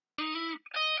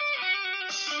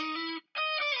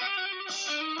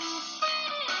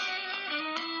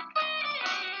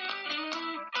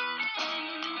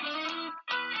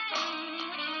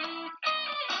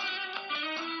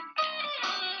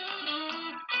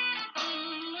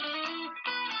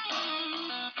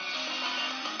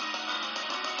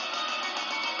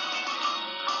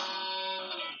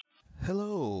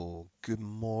Good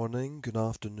morning, good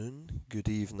afternoon, good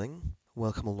evening.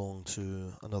 Welcome along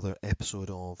to another episode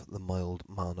of the Mild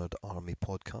Mannered Army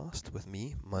podcast with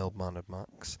me, Mild Mannered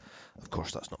Max. Of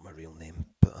course, that's not my real name,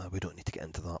 but we don't need to get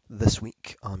into that. This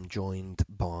week, I'm joined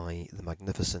by the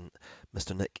magnificent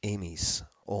Mr. Nick Amies,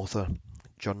 author,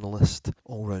 journalist,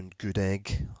 all-round good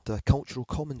egg, and a cultural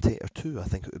commentator too, I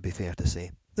think it would be fair to say.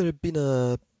 There had been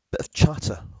a bit of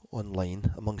chatter online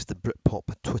amongst the Britpop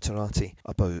Twitterati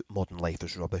about Modern Life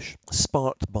is Rubbish,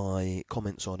 sparked by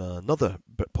comments on another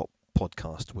Britpop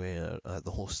podcast where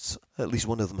the hosts, at least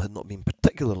one of them, had not been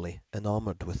particularly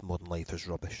enamoured with Modern Life is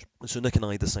Rubbish. So Nick and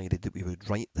I decided that we would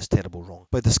right this terrible wrong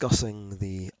by discussing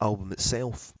the album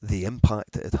itself, the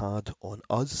impact it had had on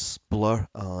us, Blur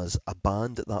as a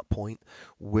band at that point,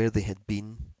 where they had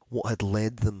been, what had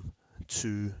led them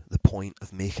to the point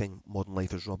of making Modern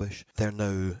Life is Rubbish. They're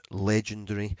now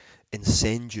legendary,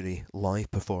 incendiary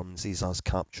live performances as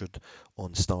captured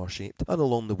on Star-Shaped. And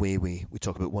along the way, we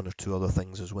talk about one or two other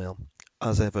things as well.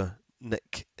 As ever,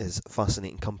 Nick is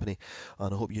fascinating company,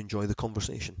 and I hope you enjoy the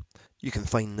conversation. You can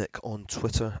find Nick on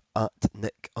Twitter at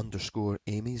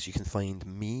Nick_Amies. You can find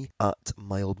me at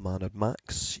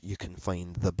MildManneredMax. You can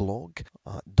find the blog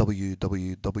at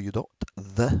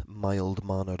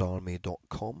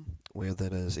www.themildmanneredarmy.com, where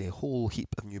there is a whole heap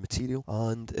of new material.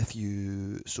 And if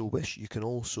you so wish, you can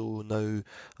also now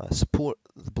support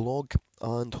the blog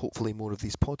and hopefully more of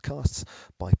these podcasts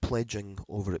by pledging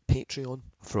over at Patreon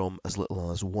from as little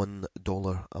as $1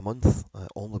 a month,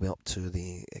 all the way up to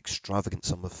the extravagant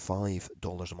sum of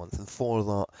 $5 a month. And for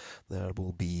that, there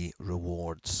will be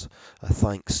rewards.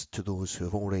 Thanks to those who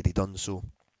have already done so.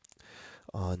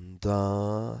 And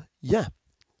yeah,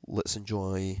 let's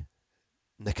enjoy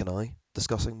Nick and I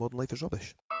discussing Modern Life is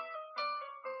Rubbish.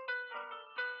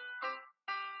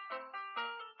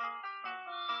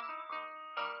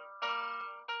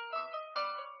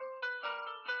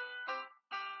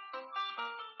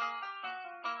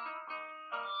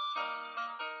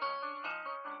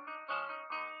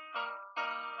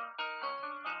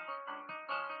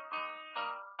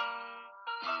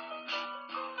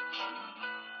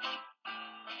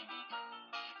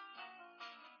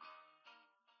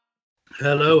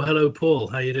 Hello, Paul.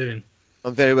 How you doing?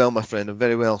 I'm very well, my friend. I'm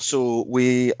very well. So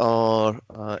we are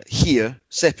here,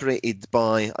 separated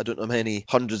by I don't know how many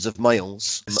hundreds of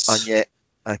miles, and yet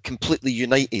completely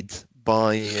united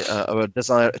by our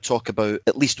desire to talk about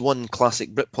at least one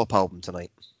classic Britpop album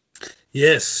tonight.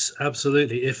 Yes,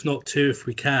 absolutely. If not two, if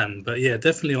we can. But yeah,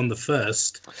 definitely on the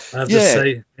first. I have to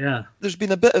say, yeah. There's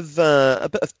been a bit of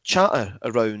chatter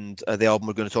around the album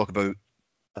we're going to talk about,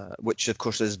 which of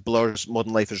course is Blur's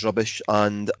Modern Life is Rubbish,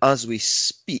 and as we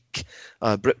speak,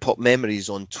 Britpop Memories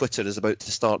on Twitter is about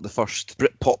to start the first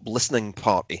Britpop listening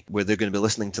party where they're going to be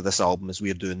listening to this album as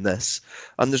we're doing this.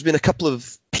 And there's been a couple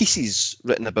of pieces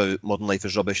written about Modern Life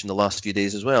is Rubbish in the last few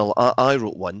days as well. I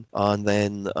wrote one, and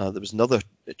then there was another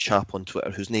chap on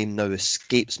Twitter whose name now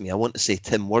escapes me. I want to say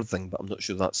Tim Worthing, but I'm not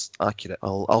sure that's accurate.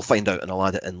 I'll find out and I'll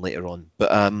add it in later on. But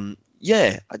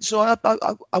yeah, so I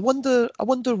wonder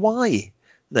why.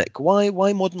 Nick, why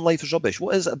Modern Life is Rubbish?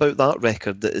 What is it about that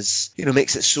record that is,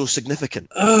 makes it so significant?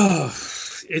 Oh,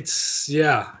 it's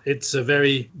a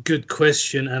very good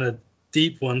question and a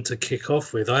deep one to kick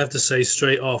off with. I have to say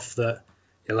straight off that,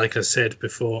 like I said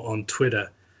before on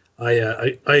Twitter,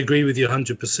 I agree with you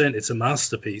 100%. It's a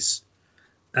masterpiece,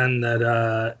 and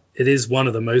that it is one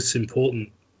of the most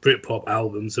important Britpop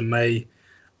albums, and may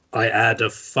I add, a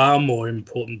far more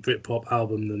important Britpop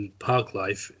album than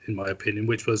Parklife, in my opinion,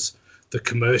 which was the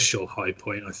commercial high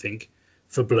point, I think,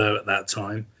 for Blur at that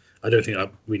time. I don't think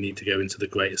we need to go into The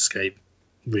Great Escape,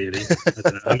 really. I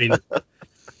don't know. I mean,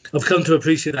 I've come to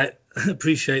appreciate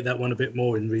that one a bit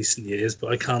more in recent years, but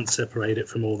I can't separate it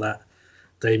from all that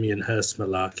Damien Hirst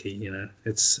malarkey.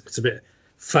 It's a bit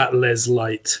Fat Les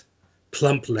light,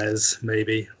 Plump Les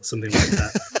maybe, or something like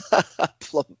that.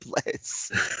 Plump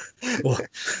Les.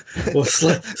 or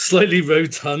slightly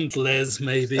rotund Les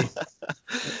maybe.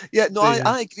 Yeah, no,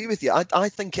 I agree with you. I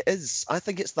think it is. I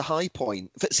think it's the high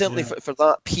point, certainly for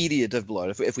that period of Blur.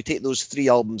 If we take those three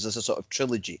albums as a sort of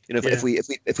trilogy, if we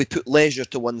put Leisure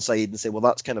to one side and say, well,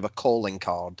 that's kind of a calling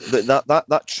card.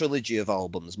 That trilogy of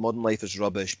albums, Modern Life is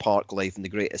Rubbish, Park Life, and The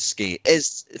Great Escape,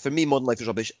 is, for me, Modern Life is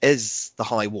Rubbish is the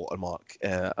high watermark,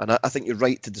 and I think you're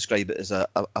right to describe it as a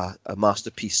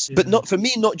masterpiece. Yeah. But not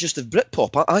just of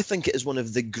Britpop. I think it is one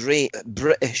of the great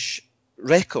British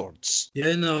records.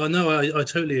 Yeah, no, I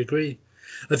totally agree.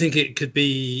 I think it could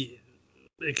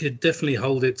definitely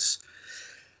hold its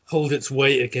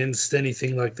weight against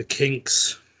anything like the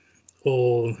Kinks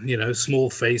or Small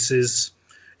Faces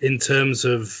in terms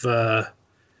of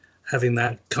having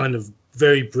that kind of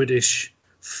very British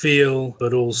feel,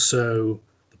 but also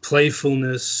the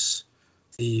playfulness,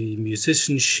 the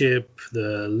musicianship,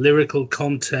 the lyrical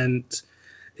content.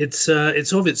 It's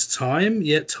of its time,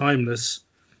 yet timeless.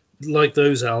 Like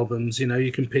those albums,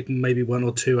 you can pick maybe one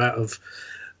or two out of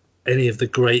any of the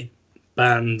great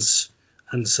bands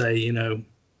and say,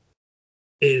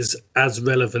 is as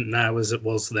relevant now as it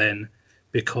was then,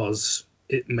 because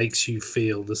it makes you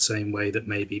feel the same way that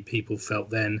maybe people felt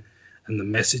then, and the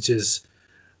messages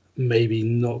maybe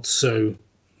not so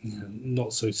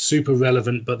super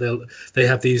relevant, but they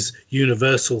have these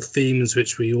universal themes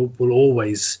which we will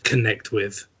always connect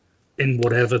with in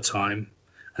whatever time.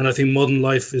 And I think Modern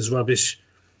Life is Rubbish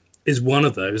is one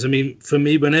of those. I mean, for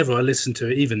me, whenever I listen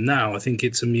to it, even now, I think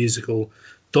it's a musical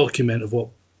document of what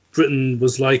Britain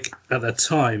was like at that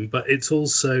time, but it's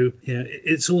also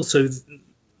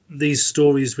these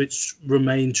stories which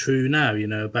remain true now,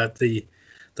 about the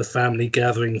family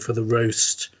gathering for the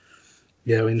roast,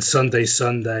 in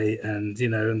Sunday, and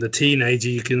and the teenager,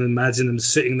 you can imagine them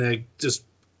sitting there just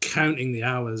counting the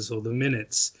hours or the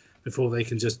minutes before they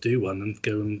can just do one and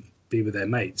go and be with their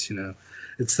mates.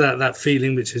 It's that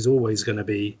feeling which is always going to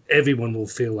be, everyone will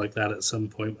feel like that at some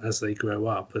point as they grow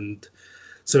up, and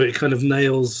so it kind of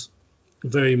nails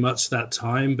very much that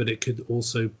time, but it could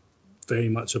also very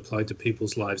much apply to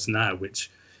people's lives now, which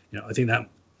I think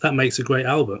that makes a great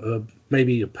album,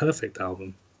 maybe a perfect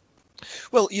album.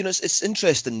 Well, it's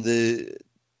interesting. The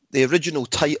original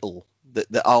title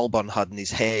that Albarn had in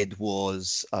his head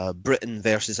was Britain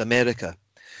versus America.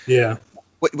 Yeah.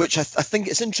 Which I think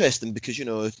it's interesting because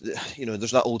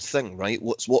there's that old thing, right?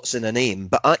 What's in a name?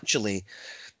 But actually,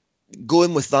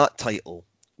 going with that title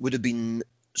would have been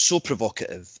so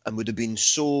provocative and would have been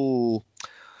so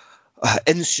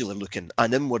insular looking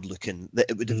and inward looking that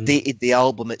it would have dated the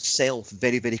album itself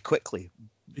very, very quickly.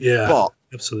 Yeah,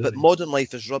 absolutely. But Modern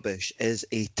Life is Rubbish is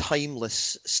a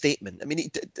timeless statement. I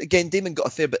mean, again, Damon got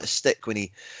a fair bit of stick when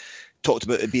he talked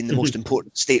about it being the most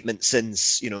important statement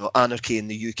since, anarchy in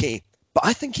the UK. But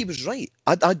I think he was right.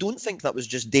 I don't think that was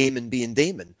just Damon being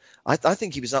Damon. I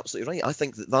think he was absolutely right. I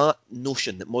think that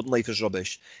notion that Modern Life is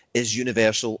Rubbish is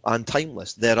universal and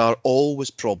timeless. There are always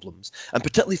problems. And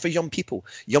particularly for young people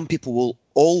will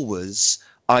always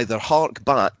either hark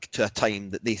back to a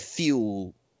time that they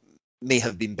feel may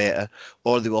have been better,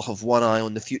 or they will have one eye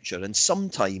on the future. And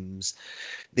sometimes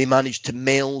they manage to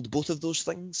meld both of those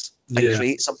things and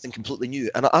create something completely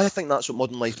new. And I think that's what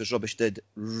Modern Life is Rubbish did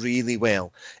really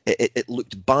well. It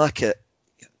looked back at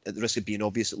the risk of being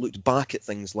obvious, it looked back at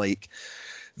things like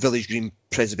Village Green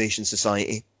Preservation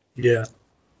Society. Yeah.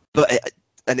 But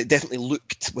it definitely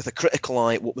looked with a critical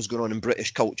eye at what was going on in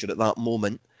British culture at that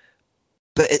moment.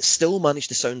 But it still managed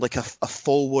to sound like a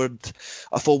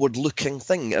forward-looking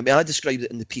thing. I mean, I described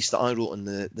it in the piece that I wrote on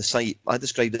the site. I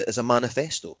described it as a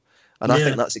manifesto, and I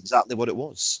think that's exactly what it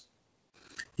was.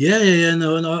 Yeah.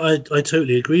 No, and I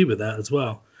totally agree with that as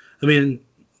well. I mean,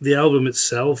 the album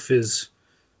itself is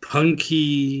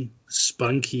punky,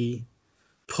 spunky,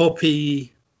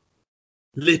 poppy,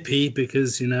 lippy,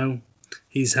 because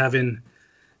he's having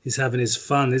his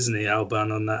fun, isn't he,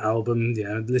 Albarn, on that album?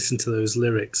 Listen to those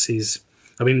lyrics.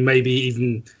 Maybe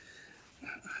even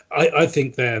I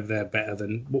think they're better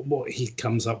than what he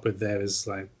comes up with. There is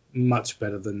like much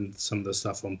better than some of the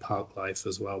stuff on Park Life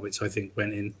as well, which I think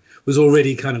was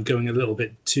already kind of going a little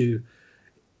bit too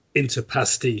into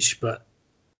pastiche. But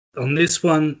on this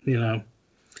one,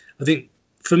 I think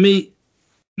for me,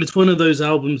 it's one of those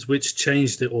albums which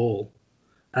changed it all.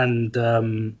 And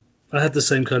I had the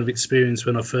same kind of experience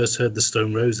when I first heard the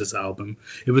Stone Roses album.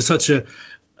 It was such a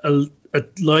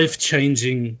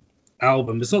life-changing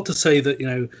album. It's not to say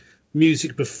that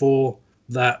music before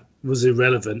that was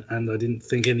irrelevant and I didn't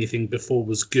think anything before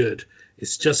was good.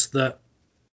 It's just that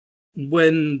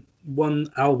when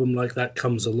one album like that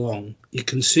comes along, it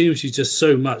consumes you just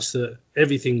so much that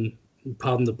everything,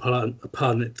 pardon the pun,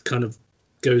 it kind of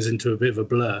goes into a bit of a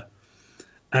blur.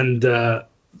 And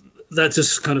that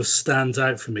just kind of stands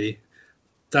out for me,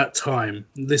 that time,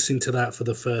 listening to that for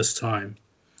the first time.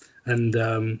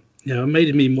 And, it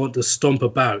made me want to stomp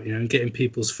about, and get in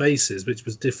people's faces, which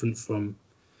was different from,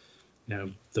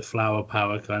 the flower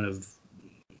power kind of,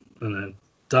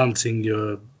 dancing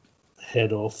your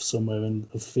head off somewhere in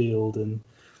a field. And,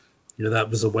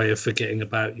 that was a way of forgetting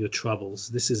about your troubles.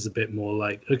 This is a bit more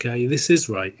like, okay, this is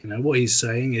right. What he's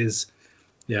saying is,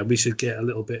 we should get a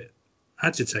little bit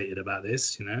agitated about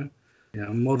this,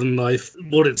 Modern Life,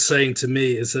 what it's saying to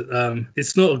me is that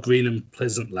it's not a green and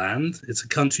pleasant land. It's a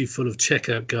country full of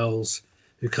checkout girls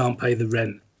who can't pay the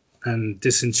rent and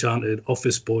disenchanted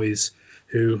office boys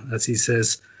who, as he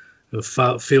says,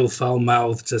 feel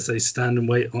foul-mouthed as they stand and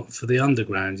wait for the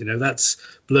underground. That's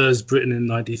Blur's Britain in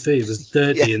 '93. It was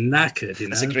dirty Yeah. and knackered.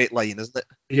 That's a great line, isn't it?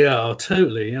 Yeah, oh,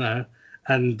 totally.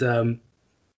 And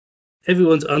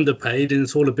everyone's underpaid and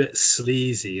it's all a bit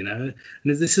sleazy. And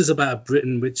this is about a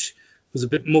Britain which was a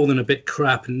bit more than a bit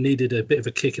crap and needed a bit of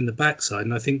a kick in the backside.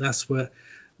 And I think that's where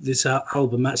this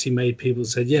album actually made people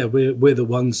say, yeah, we're the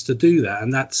ones to do that.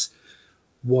 And that's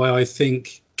why I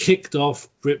think kicked off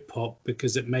Britpop,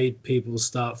 because it made people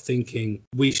start thinking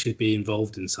we should be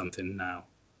involved in something now.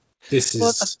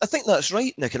 Well, I think that's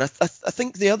right, Nick. And I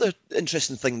think the other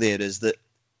interesting thing there is that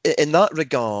in that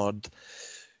regard,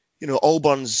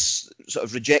 Allburn's sort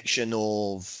of rejection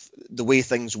of the way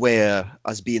things were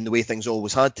as being the way things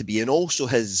always had to be, and also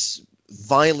his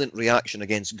violent reaction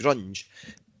against grunge,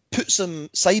 puts him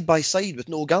side by side with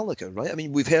Noel Gallagher, right? I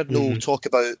mean, we've heard Noel talk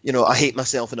about, I hate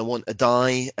myself and I want to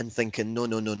die, and thinking, no,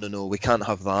 we can't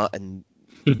have that. And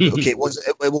okay, it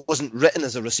wasn't written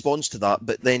as a response to that,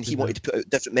 but then he wanted to put out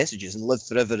different messages, and Live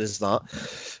Forever is that.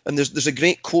 And there's a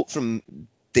great quote from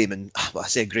Damon. Well, I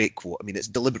say a great quote. I mean, it's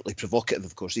deliberately provocative,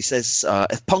 of course. He says,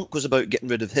 if punk was about getting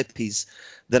rid of hippies,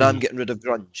 then I'm getting rid of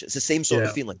grunge. It's the same sort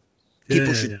of feeling.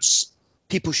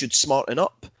 People should smarten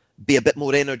up, be a bit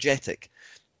more energetic.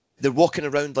 They're walking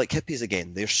around like hippies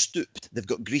again. They're stooped. They've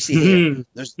got greasy hair.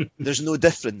 There's no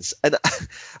difference. And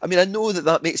I mean, I know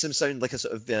that makes him sound like a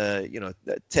sort of,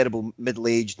 terrible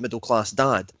middle-aged, middle-class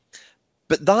dad.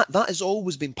 But that has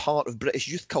always been part of British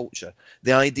youth culture.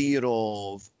 The idea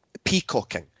of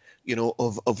peacocking,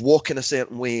 of walking a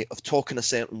certain way, of talking a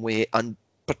certain way, and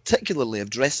particularly of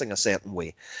dressing a certain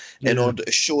way, in order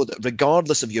to show that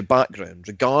regardless of your background,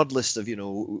 regardless of,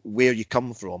 where you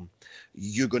come from,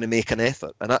 you're going to make an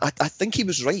effort. And I think he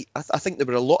was right. I think there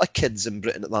were a lot of kids in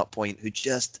Britain at that point who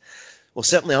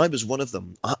certainly I was one of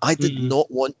them. I did not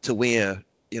want to wear,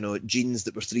 jeans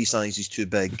that were 3 sizes too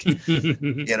big.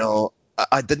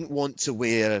 I didn't want to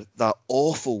wear that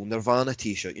awful Nirvana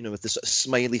t-shirt, with the sort of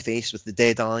smiley face with the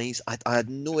dead eyes. I had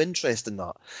no interest in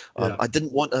that. I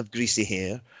didn't want to have greasy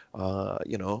hair,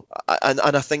 and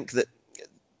I think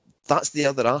that's the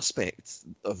other aspect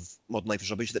of Modern Life is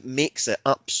Rubbish that makes it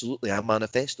absolutely a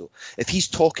manifesto. If he's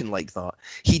talking like that,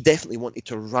 he definitely wanted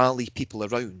to rally people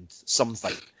around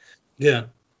something. Yeah,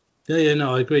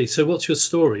 no, I agree. So what's your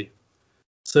story?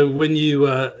 So when you,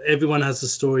 everyone has a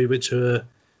story which are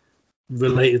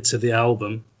related to the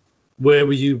album. Where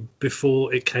were you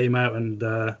before it came out,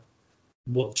 and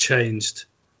what changed?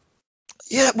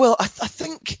 Yeah, well, I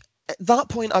think at that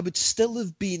point I would still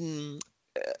have been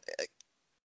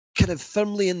kind of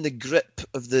firmly in the grip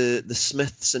of the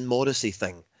Smiths and Morrissey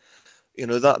thing.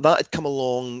 That had come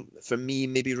along for me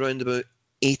maybe around about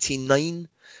 89,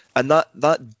 and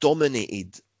that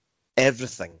dominated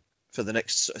everything for the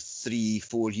next sort of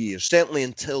 3-4 years, certainly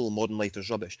until Modern Life is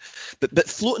Rubbish. But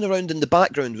floating around in the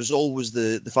background was always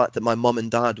the fact that my mum and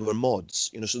dad were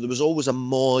mods, so there was always a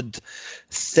mod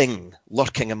thing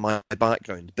lurking in my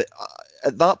background. But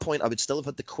at that point, I would still have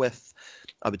had the quiff.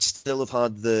 I would still have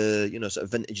had the, sort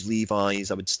of vintage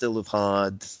Levi's. I would still have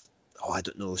had,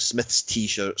 Smith's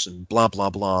t-shirts and blah, blah,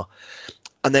 blah.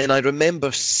 And then I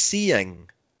remember seeing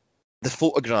the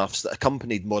photographs that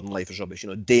accompanied Modern Life is Rubbish,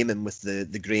 Damon with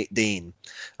the Great Dane,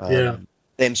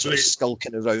 them sort of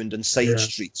skulking around in side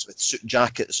streets with suit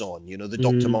jackets on, the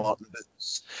Dr. Martin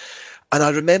boots. And I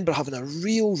remember having a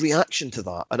real reaction to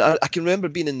that. And I can remember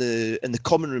being in the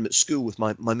common room at school with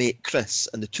my mate Chris,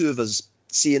 and the two of us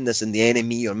seeing this in the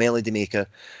NME or Melody Maker,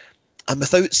 and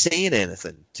without saying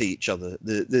anything to each other,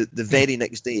 the very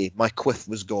next day, my quiff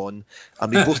was gone,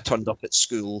 and we both turned up at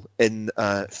school in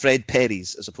Fred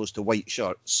Perry's as opposed to white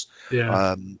shirts,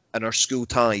 and our school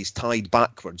ties tied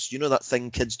backwards. You know that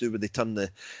thing kids do where they turn the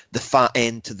fat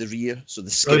end to the rear, so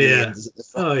the skinny end is at the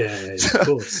front. Of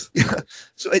course.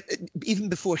 So even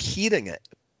before hearing it,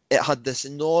 it had this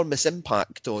enormous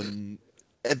impact on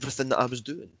everything that I was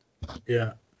doing.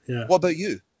 Yeah. What about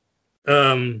you?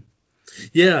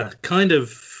 Yeah, kind of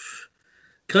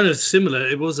similar.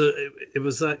 It was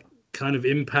that kind of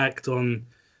impact on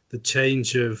the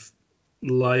change of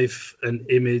life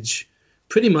and image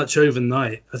pretty much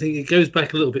overnight. I think it goes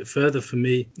back a little bit further for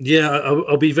me. Yeah,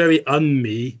 I'll be very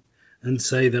un-me and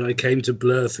say that I came to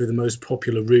Blur through the most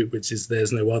popular route, which is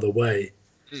There's No Other Way.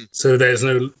 So there's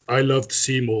no I loved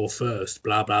Seymour first,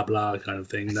 blah, blah, blah kind of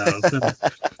thing. No,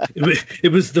 it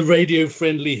was the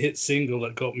radio-friendly hit single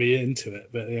that got me into it.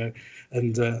 But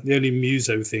and the only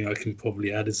muso thing I can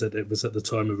probably add is that it was at the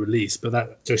time of release. But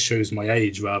that just shows my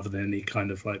age rather than any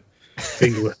kind of like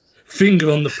finger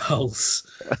on the pulse.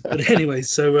 But anyway,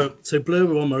 so Blur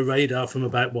were on my radar from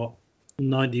about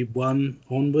 91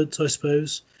 onwards, I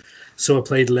suppose. So I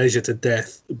played Leisure to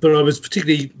death, but I was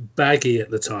particularly baggy at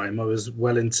the time. I was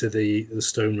well into the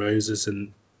Stone Roses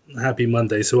and Happy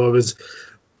Monday, so I was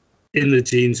in the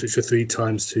jeans, which were 3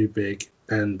 times too big,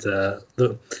 and the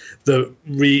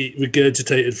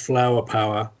regurgitated Flower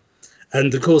Power,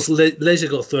 and of course Leisure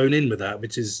got thrown in with that,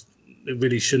 which is it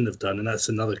really shouldn't have done, and that's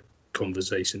another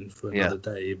conversation for another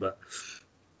day. But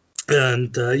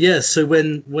so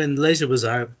when Leisure was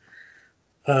out,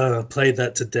 played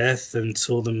that to death and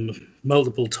saw them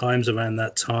multiple times around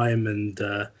that time, and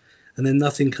then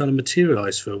nothing kind of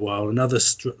materialized for a while, and other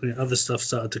stuff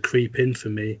started to creep in for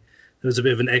me. There was a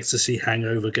bit of an ecstasy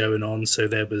hangover going on, so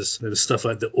there was stuff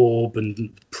like the Orb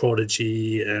and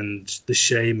Prodigy and the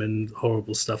Shame and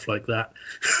horrible stuff like that,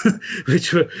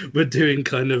 which were doing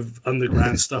kind of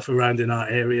underground stuff around in our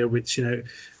area, which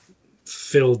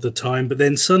filled the time. But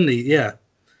then suddenly,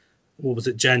 what was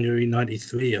it, January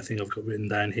 '93? I think I've got written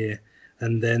down here,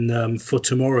 and then For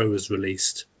Tomorrow was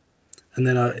released, and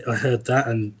then I heard that,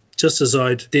 and just as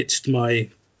I'd ditched my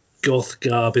goth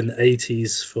garb in the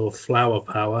 80s for Flower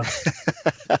Power,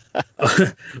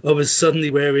 I was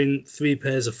suddenly wearing 3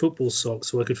 pairs of football socks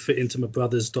so I could fit into my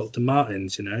brother's Dr.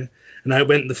 Martens, and I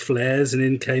went the flares, and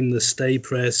in came the Stay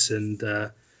Press, and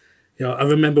I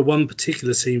remember one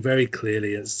particular scene very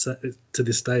clearly. To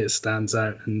this day it stands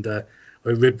out, and I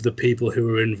rib the people who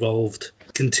were involved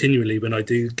continually when I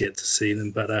do get to see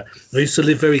them. But I used to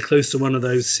live very close to one of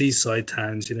those seaside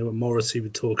towns, where Morrissey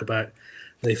would talk about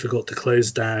they forgot to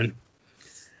close down.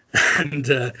 And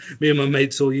me and my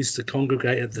mates all used to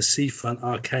congregate at the Seafront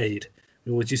Arcade.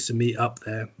 We always used to meet up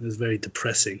there. It was very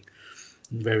depressing,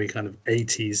 very kind of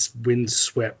 80s,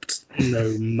 windswept,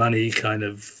 no money kind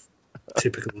of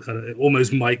typical kind of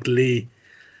almost Mike Lee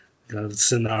kind of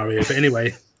scenario. But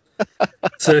anyway,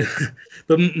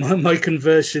 but my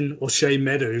conversion, or Shea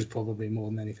Meadows probably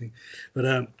more than anything.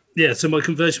 But so my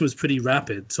conversion was pretty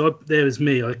rapid. So there was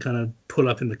me. I kind of pull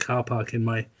up in the car park in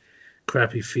my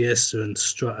crappy Fiesta and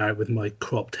strut out with my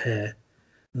cropped hair.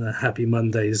 Happy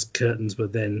Monday's curtains were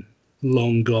then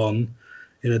long gone,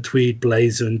 in a tweed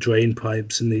blazer and drain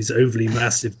pipes and these overly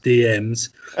massive DMs.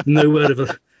 No word of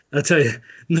a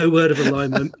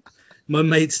lie. My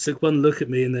mates took one look at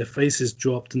me and their faces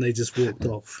dropped and they just walked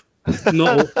off.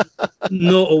 Not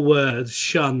a word.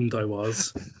 Shunned I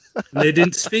was. And they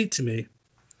didn't speak to me,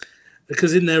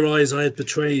 because in their eyes I had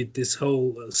betrayed this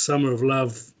whole summer of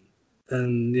love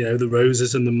and the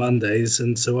Roses and the Mondays,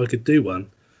 and so I could do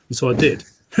one, and so I did.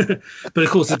 But of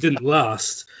course it didn't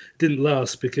last.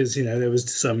 Because there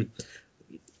was some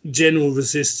general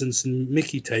resistance and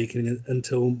Mickey taking it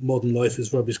until Modern Life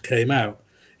is Rubbish came out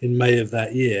in May of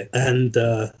that year, and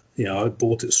I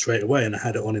bought it straight away and I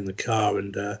had it on in the car,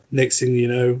 and next thing you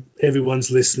know,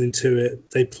 everyone's listening to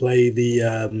it. They play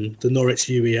the Norwich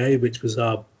UEA, which was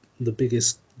the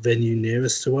biggest venue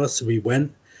nearest to us, so we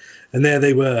went, and there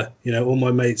they were, all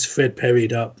my mates Fred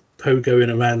Perry'd up,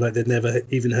 pogoing around like they'd never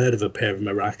even heard of a pair of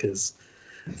maracas,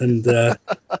 and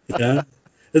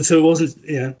and so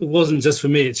it wasn't just for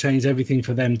me, it changed everything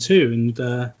for them too. And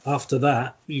after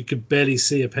that, you could barely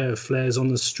see a pair of flares on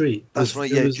the street. That's right,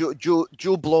 yeah. Joe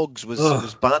Bloggs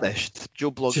was banished.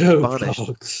 Joe Bloggs was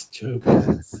banished. Joe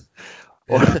Bloggs.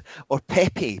 Or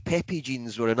Pepe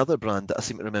jeans were another brand that I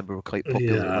seem to remember were quite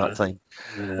popular at that time.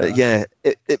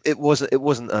 It wasn't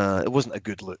a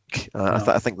good look. No.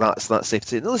 I think that's safe to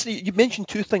say. Now, listen, you mentioned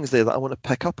 2 things there that I want to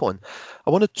pick up on. I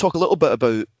want to talk a little bit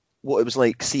about what it was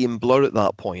like seeing Blur at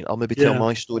that point. I'll maybe tell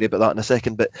my story about that in a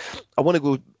second, but I want to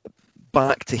go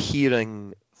back to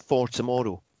hearing For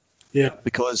Tomorrow. Yeah.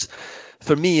 Because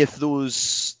for me, if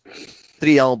those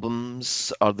 3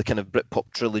 albums are the kind of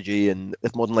Britpop trilogy, and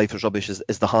if Modern Life is Rubbish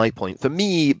is the high point, for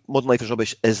me, Modern Life is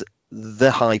Rubbish is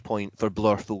the high point for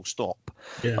Blur, full stop.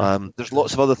 There's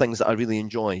lots of other things that I really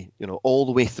enjoy, all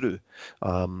the way through,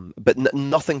 but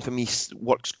nothing for me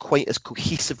works quite as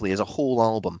cohesively as a whole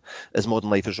album as Modern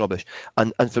Life is Rubbish,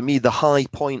 and for me the high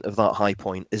point of that high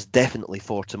point is definitely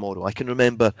For Tomorrow. I can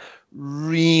remember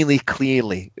really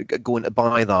clearly going to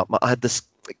buy that. I had this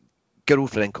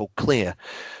girlfriend called Claire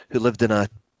who lived in a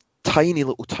tiny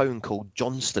little town called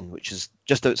Johnston, which is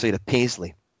just outside of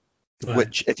Paisley. Right.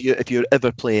 Which, if you're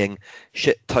ever playing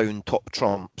shit town top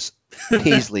trumps,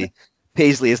 Paisley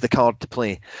is the card to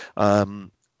play. And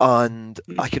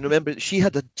I can remember she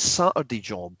had a Saturday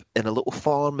job in a little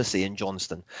pharmacy in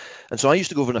Johnston, and so I used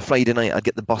to go over on a Friday night. I'd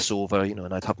get the bus over,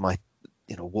 and I'd have my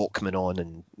Walkman on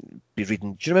and be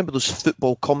reading. Do you remember those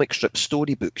football comic strip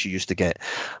storybooks you used to get?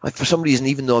 For some reason,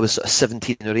 even though I was sort of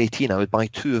 17 or 18, I would buy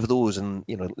 2 of those and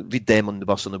read them on the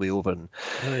bus on the way over and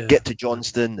get to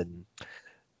Johnston. And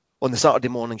on the Saturday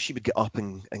morning, she would get up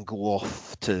and go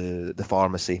off to the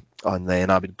pharmacy, and then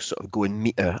I would sort of go and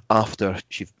meet her after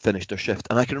she finished her shift.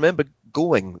 And I can remember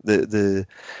going the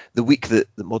week that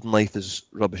Modern Life is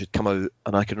Rubbish had come out,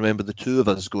 and I can remember the two of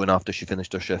us going after she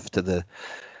finished her shift to the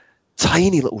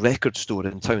tiny little record store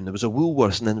in town. There was a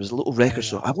Woolworths, and then there was a little record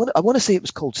store. I want to say it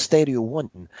was called Stereo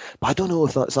One, but I don't know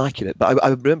if that's accurate. But I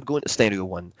remember going to Stereo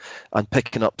One and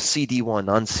picking up CD One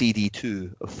and CD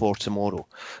Two of For Tomorrow.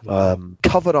 Wow.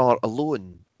 Cover art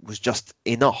alone was just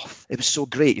enough. It was so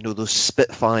great, you know, those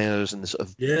Spitfires and the sort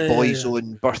of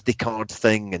Boyzone birthday card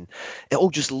thing, and it all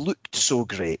just looked so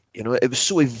great. You know, it was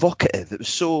so evocative. It was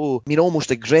so, I mean, almost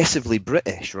aggressively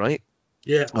British, right?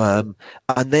 Yeah.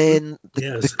 And then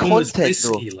the content,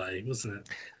 risky, though, like, wasn't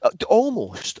it?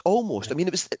 almost. I mean,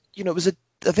 it was, you know, it was a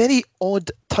very odd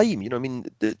time. You know, I mean,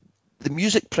 the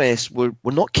music press were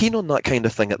not keen on that kind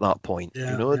of thing at that point.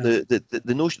 Yeah, you know,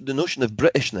 the notion of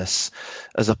Britishness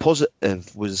as a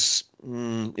positive was,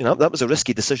 you know, that was a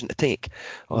risky decision to take.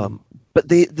 But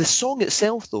the song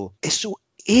itself, though, is so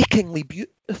achingly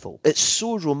beautiful. It's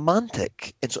so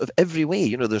romantic in sort of every way.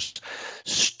 You know, there's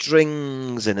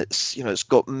strings, and it's, you know, it's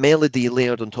got melody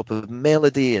layered on top of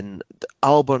melody, and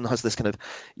Albarn has this kind of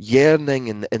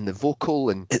yearning in the vocal,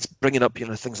 and it's bringing up, you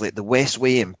know, things like the West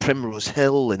Way and Primrose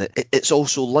Hill, and it's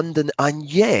also London, and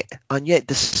yet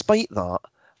despite that,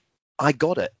 I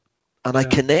got it. And I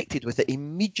connected with it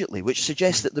immediately, which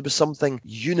suggests that there was something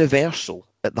universal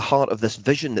at the heart of this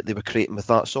vision that they were creating with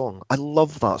that song. I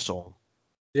love that song.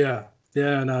 Yeah,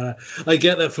 no. I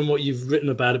get that from what you've written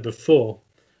about it before,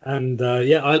 and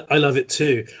I love it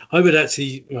too. I would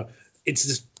actually, it's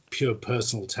just pure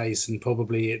personal taste, and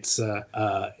probably it's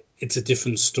a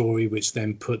different story, which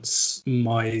then puts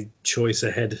my choice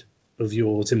ahead of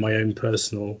yours in my own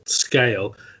personal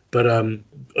scale. But I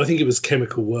think it was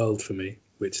Chemical World for me,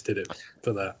 which did it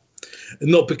for that.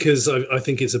 Not because I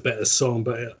think it's a better song,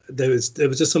 but there was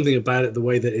just something about it, the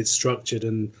way that it's structured,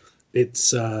 and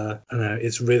its I don't know,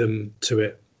 its rhythm to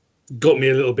it got me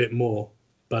a little bit more.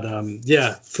 But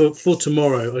for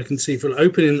tomorrow, I can see, for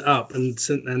opening up and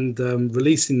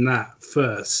releasing that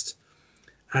first,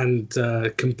 and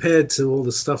compared to all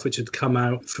the stuff which had come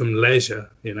out from Leisure,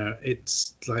 you know,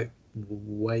 it's like,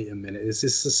 wait a minute, is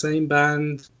this the same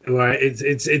band? Right?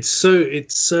 It's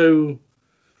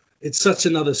such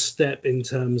another step in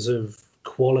terms of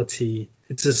quality.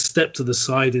 It's a step to the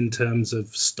side in terms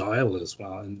of style as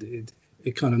well, and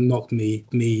it kind of knocked me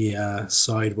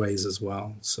sideways as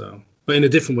well. So, but in a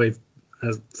different way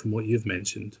from what you've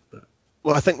mentioned. But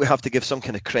well, I think we have to give some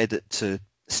kind of credit to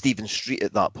Stephen Street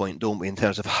at that point, don't we, in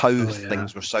terms of how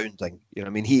things were sounding. You know,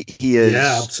 I mean, he is,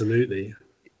 absolutely.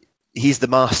 He's the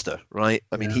master, right?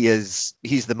 I mean, he's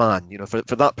the man. You know, for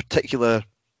that particular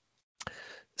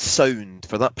sound,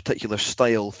 for that particular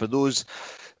style, for those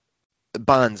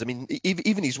bands. I mean,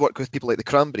 even his work with people like the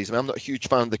Cranberries. I mean, I'm not a huge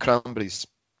fan of the Cranberries,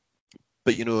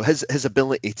 but you know, his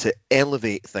ability to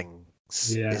elevate things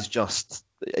is just.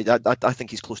 I think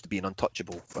he's close to being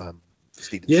untouchable.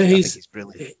 Stephen. Yeah, I think he's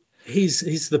brilliant.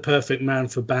 He's the perfect man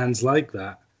for bands like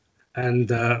that.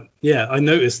 And I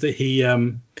noticed that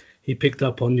he picked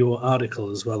up on your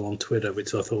article as well on Twitter,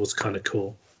 which I thought was kind of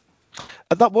cool.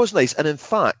 And that was nice. And in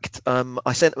fact,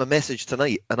 I sent him a message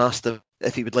tonight and asked him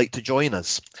if he would like to join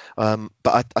us.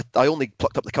 But I only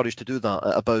plucked up the courage to do that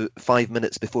at about 5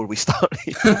 minutes before we started.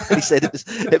 He said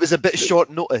it was a bit short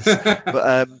notice.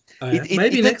 But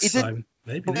maybe next time.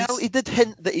 He did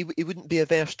hint that he wouldn't be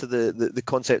averse to the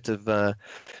concept of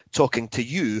talking to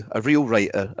you, a real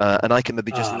writer, and I can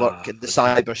maybe just lurk in the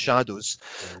cyber shadows.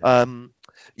 All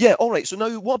right. So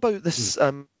now, what about this?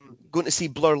 Going to see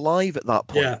Blur live at that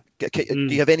point. Do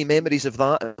you have any memories of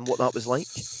that and what that was like?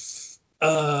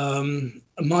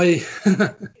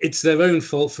 It's their own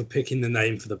fault for picking the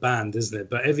name for the band, isn't it?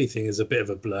 But everything is a bit of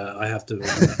a blur, I have to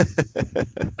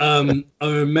admit. I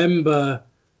remember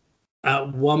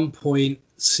at one point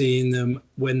seeing them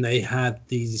when they had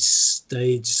the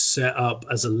stage set up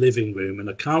as a living room, and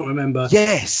I can't remember.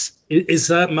 Yes. Is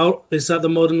that the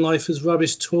Modern Life is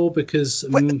Rubbish tour? Because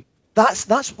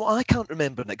that's what I can't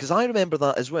remember, Nick, because I remember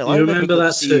that as well. You remember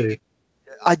that too?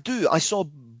 I do. I saw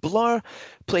Blur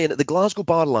playing at the Glasgow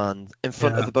Barland in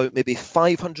front of about maybe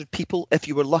 500 people, if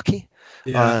you were lucky.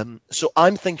 Yeah. So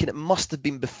I'm thinking it must have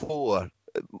been before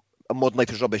A Modern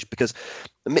Life is Rubbish, because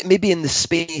maybe in the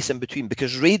space in between,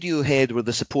 because Radiohead were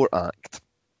the support act.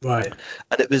 Right.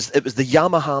 And it was the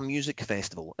Yamaha Music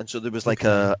Festival, and so there was like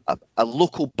a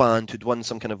local band who'd won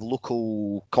some kind of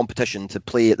local competition to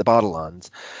play at the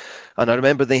Barlands, and I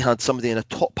remember they had somebody in a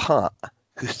top hat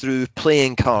who threw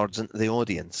playing cards into the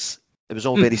audience. It was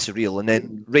all very surreal, and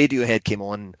then Radiohead came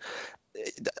on.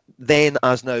 then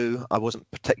as now, I wasn't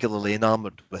particularly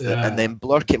enamoured with it. And Yeah. then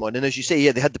Blur came on, and as you say,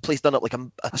 yeah, they had the place done up like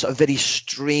a sort of very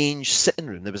strange sitting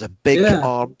room. There was a big Yeah.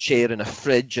 armchair and a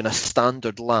fridge and a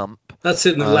standard lamp. That's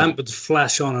it. And the lamp would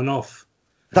flash on and off.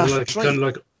 That's Like right. kind of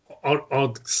like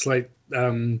odd like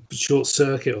short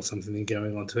circuit or something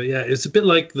going on to it. Yeah, it's a bit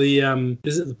like the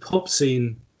is it the pop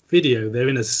scene video? They're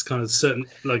in a kind of certain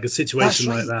like a situation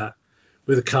That's like right. that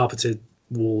with the carpeted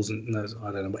walls and no,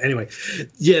 I don't know. But anyway,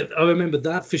 yeah, I remember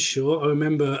that for sure. I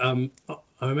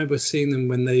remember seeing them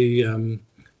when they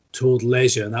toured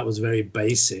Leisure, and that was very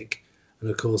basic. And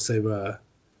of course, they were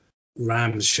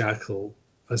ramshackle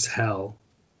as hell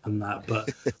and that. But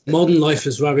Modern Life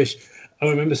is Rubbish. I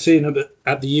remember seeing them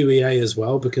at the UEA as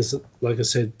well, because, like I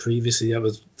said previously, that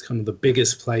was kind of the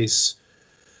biggest place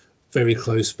very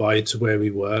close by to where we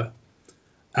were.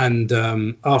 And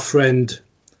our friend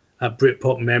at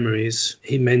Britpop Memories,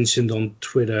 he mentioned on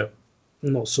Twitter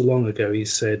not so long ago, he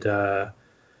said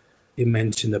he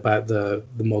mentioned about the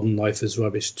Modern Life is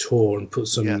Rubbish tour and put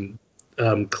some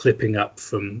clipping up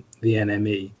from the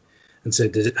NME and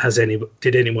said,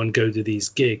 did anyone go to these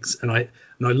gigs? And I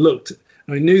looked,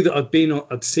 and I knew that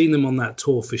I'd seen them on that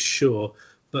tour for sure,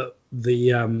 but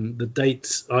the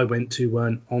dates I went to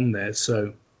weren't on there.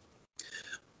 So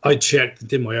I checked,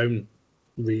 did my own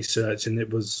research, and it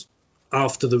was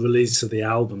after the release of the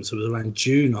album, so it was around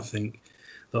June, I think,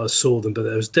 that I saw them. But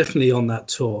it was definitely on that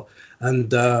tour,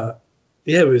 and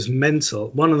it was mental.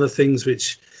 One of the things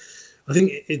which I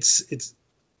think it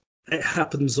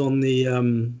happens on the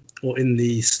or in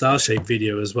the Starshape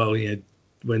video as well. You know,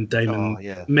 when Damon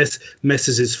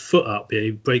messes his foot up,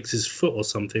 he breaks his foot or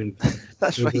something.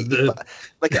 That's right.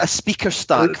 Like a speaker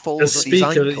stack falls on his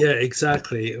ankle. Yeah,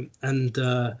 exactly. And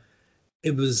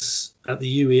it was at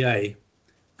the UEA,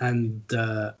 and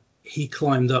he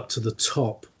climbed up to the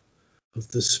top of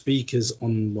the speakers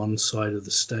on one side of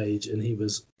the stage, and he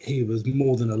was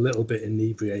more than a little bit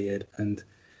inebriated, and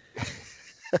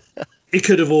it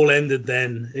could have all ended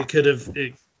then. It could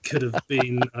have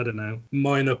been, I don't know,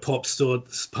 minor pop star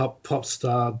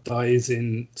dies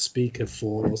in speaker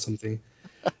 4 or something.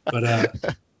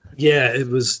 But yeah, it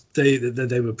was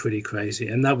they were pretty crazy,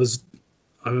 and that was,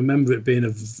 I remember it being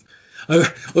I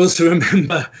also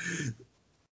remember,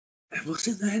 was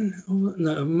it then? Oh,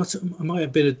 no, it might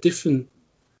have been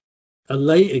a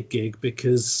later gig,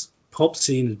 because Pop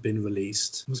Scene had been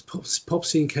released. Pop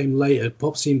Scene came later.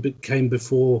 Pop Scene came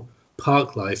before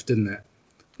Park Life, didn't it?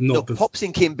 Pop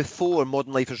Scene came before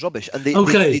Modern Life is Rubbish, and they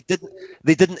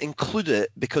didn't include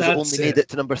it because it only made it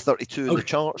to number 32 in the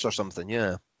charts or something.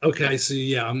 Yeah. Okay, so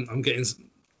yeah, I'm getting.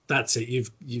 That's it.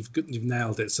 You've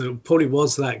nailed it. So it probably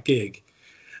was that gig,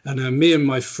 and me and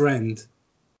my friend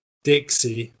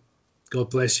Dixie, God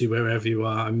bless you wherever you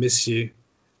are, I miss you.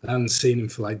 I haven't seen him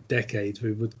for like decades.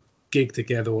 We would gig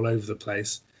together all over the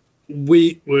place.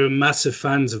 We were massive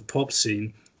fans of Pop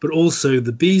Scene, but also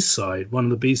the B-side. One of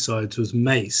the B-sides was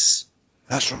Mace.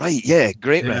 That's right. Yeah,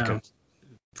 great record.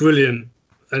 Brilliant.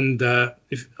 And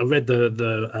if I read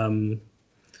the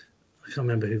I can't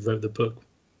remember who wrote the book,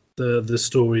 the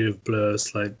story of Blur.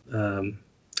 Like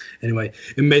anyway,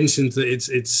 it mentions that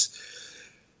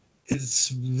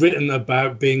it's written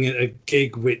about being a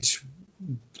gig which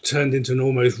turned into an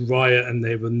almost riot, and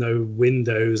there were no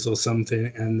windows or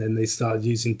something, and then they started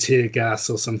using tear gas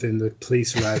or something. The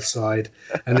police were outside,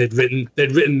 and they'd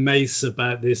written Mace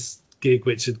about this gig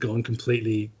which had gone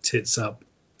completely tits up.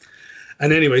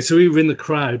 And anyway, so we were in the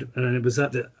crowd, and it was I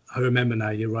remember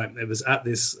now, you're right, it was at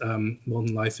this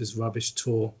Modern Life is Rubbish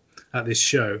tour, at this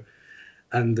show,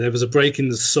 and there was a break in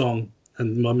the song,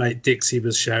 and my mate Dixie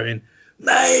was shouting,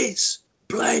 "Mace,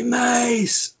 play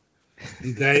Mace!"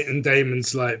 And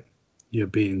Damon's like, "You're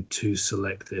being too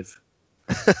selective."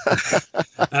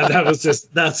 And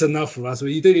that's enough for us. Well,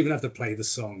 you didn't even have to play the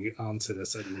song. You answered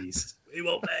us at least. We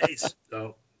want Mace.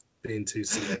 Oh, being too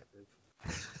selective.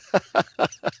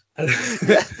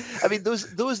 I mean,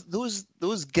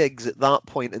 those gigs at that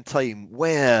point in time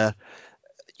were,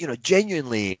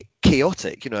 genuinely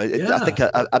chaotic. I think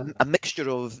a mixture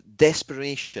of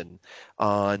desperation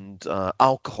and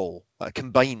alcohol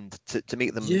combined to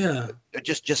make them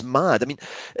just mad. I mean,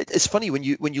 it's funny when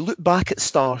you look back at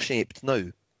Star-Shaped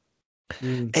now,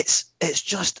 it's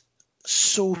just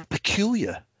so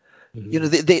peculiar.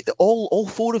 they all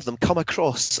four of them come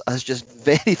across as just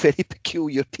very, very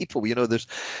peculiar people. There's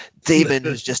Damon,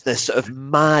 who's just this sort of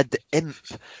mad imp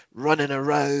running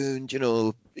around,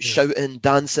 shouting,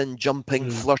 dancing,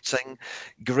 jumping, flirting.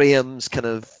 Graham's kind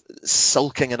of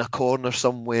sulking in a corner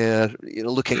somewhere,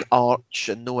 looking arch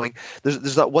and knowing.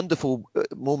 There's that wonderful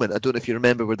moment, I don't know if you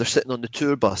remember, where they're sitting on the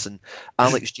tour bus and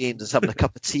Alex James is having a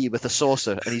cup of tea with a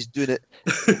saucer and he's doing it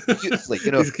beautifully.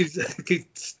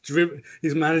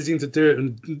 He's managing to do it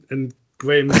and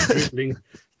Graham's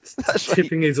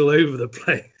tipping it all over the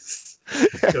place.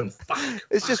 Going,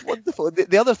 it's just wonderful.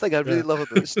 The other thing I really love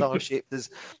about Star Shaped is,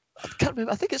 I can't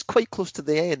remember, I think it's quite close to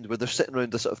the end where they're sitting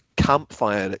around a sort of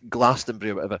campfire at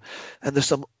Glastonbury or whatever, and there's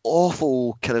some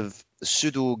awful kind of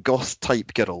pseudo goth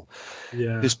type girl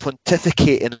who's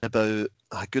pontificating about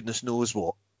goodness knows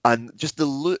what, and just the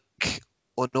look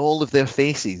on all of their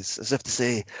faces as if to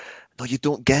say, no, you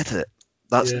don't get it.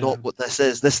 That's not what this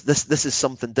is. This is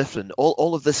something different.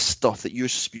 All of this stuff that you're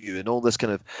spewing, all this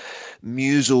kind of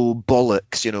muso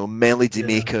bollocks, melody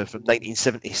maker from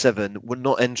 1977. We're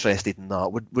not interested in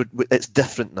that. It's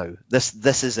different now.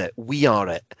 This is it. We are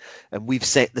it, and we've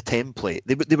set the template.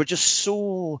 They were just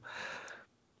so.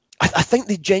 I think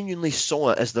they genuinely saw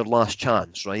it as their last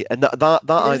chance, right? And that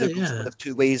either goes one of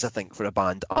two ways. I think for a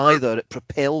band, either it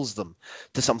propels them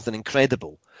to something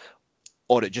incredible,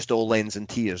 or it just all ends in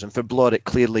tears. And for Blur, it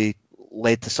clearly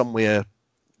led to somewhere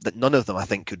that none of them, I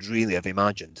think, could really have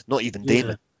imagined. Not even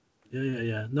Damon.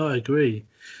 Yeah. No, I agree.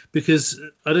 Because,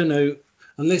 I don't know,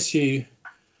 unless you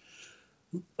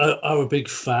are a big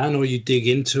fan or you dig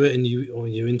into it and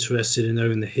you're interested in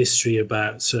knowing the history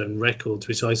about certain records,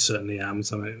 which I certainly am.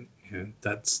 So,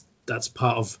 that's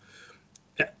part of,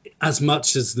 as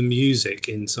much as the music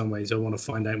in some ways, I want to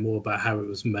find out more about how it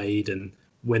was made and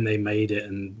when they made it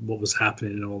and what was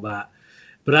happening and all that.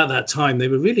 But at that time, they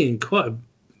were really in quite a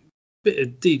bit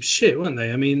of deep shit, weren't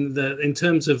they? I mean, in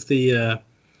terms of the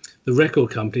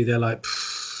record company, they're like,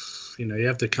 you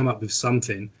have to come up with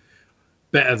something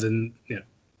better than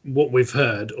what we've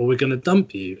heard, or we're going to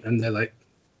dump you. And they're like,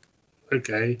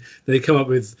 okay. They come up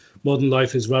with Modern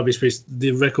Life is Rubbish, which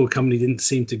the record company didn't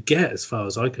seem to get, as far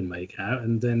as I can make out.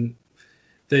 And then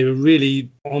they were really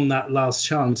on that last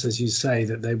chance, as you say,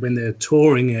 that when they're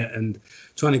touring it and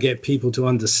trying to get people to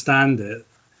understand it,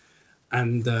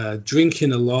 and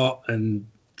drinking a lot and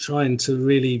trying to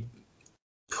really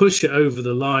push it over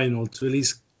the line, or to at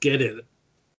least get it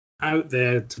out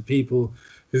there to people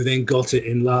who then got it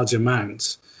in large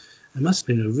amounts. It must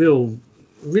have been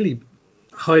a really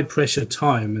high pressure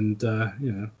time, and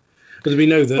because we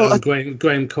know that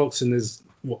Graham Coxon is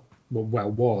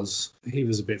he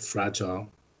was a bit fragile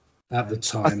at the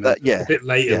time, a bit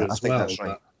later as well. That's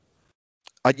right.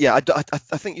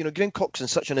 I think Graham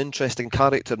Coxon's such an interesting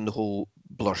character in the whole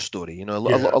Blur story. A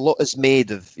lot is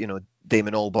made of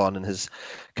Damon Albarn and his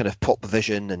kind of pop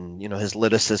vision and his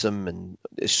lyricism and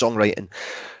his songwriting.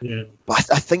 Yeah.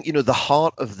 But I think the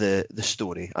heart of the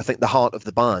story, I think the heart of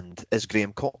the band is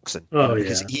Graham Coxon. Oh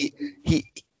because he I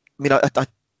mean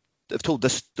I've told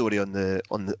this story on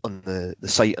the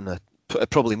site and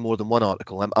probably more than one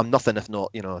article. I'm nothing if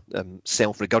not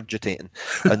self-regurgitating,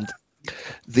 and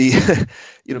the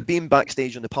being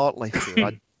backstage on the Park Life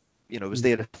tour, I was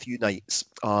there a few nights,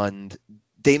 and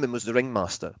Damon was the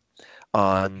ringmaster,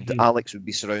 and Alex would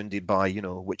be surrounded by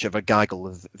whichever gaggle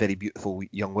of very beautiful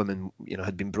young women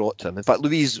had been brought to him. In fact,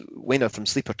 Louise Weiner from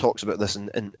Sleeper talks about this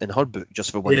in her book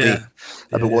Just for One Day,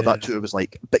 about what that tour was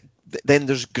like. But then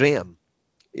there's Graham.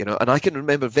 And I can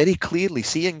remember very clearly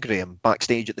seeing Graham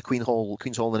backstage at the Queen's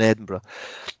Hall in Edinburgh,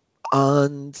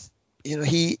 and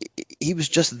he was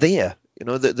just there.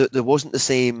 There wasn't the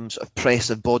same sort of press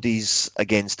of bodies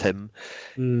against him,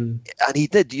 and he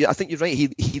did. I think you're right.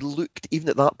 He looked, even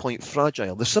at that point,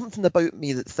 fragile. There's something about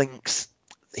me that thinks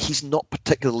he's not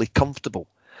particularly comfortable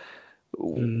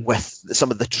with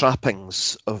some of the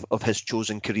trappings of his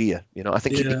chosen career. I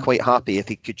think he'd be quite happy if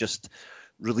he could just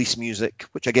release music,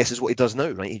 which I guess is what he does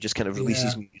now, right? He just kind of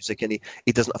releases music, and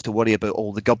he doesn't have to worry about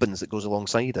all the gubbins that goes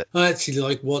alongside it. I actually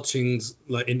like watching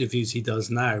interviews he does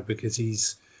now, because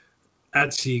he's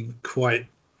actually quite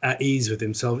at ease with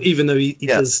himself, even though he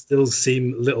does still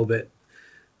seem a little bit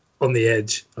on the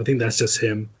edge. I think that's just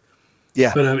him.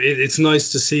 Yeah. But it's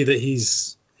nice to see that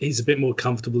he's a bit more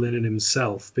comfortable in it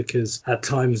himself, because at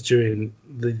times during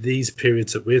these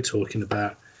periods that we're talking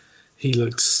about, he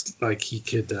looks like he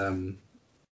could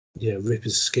rip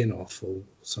his skin off or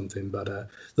something, but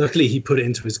luckily he put it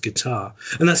into his guitar,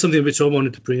 and that's something which I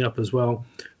wanted to bring up as well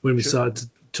when we started to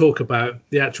talk about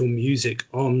the actual music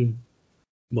on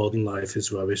Modern Life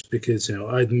is Rubbish, because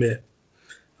I admit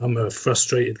I'm a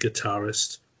frustrated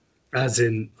guitarist, as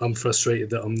in I'm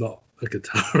frustrated that I'm not a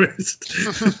guitarist.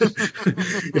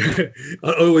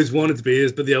 I always wanted to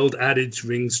be, but the old adage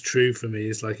rings true for me.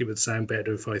 It's like it would sound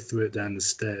better if I threw it down the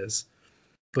stairs.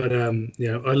 But I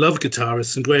love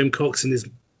guitarists, and Graham Coxon is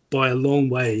by a long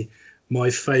way my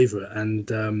favourite. And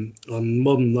on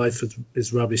Modern Life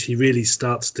is Rubbish, he really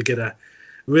starts to get a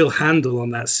real handle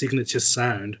on that signature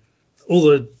sound, all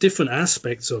the different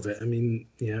aspects of it. I mean,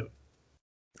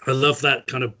 I love that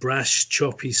kind of brash,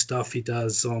 choppy stuff he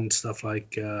does on stuff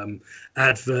like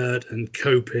Advert and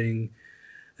Coping.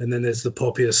 And then there's the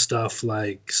poppier stuff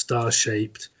like Star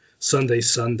Shaped,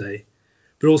 Sunday.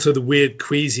 But also the weird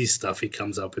queasy stuff he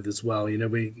comes up with as well.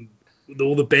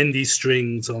 All the bendy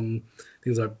strings on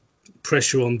things like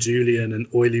Pressure on Julian and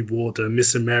Oily Water,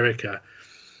 Miss America.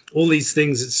 All these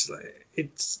things,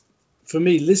 it's for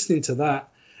me, listening to that.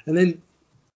 And then,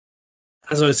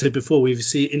 as I said before, we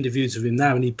see interviews of him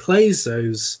now, and he plays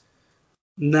those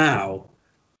now.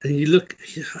 And you look,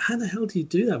 how the hell do you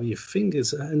do that with your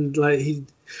fingers? And I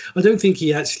don't think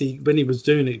he actually, when he was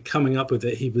doing it, coming up with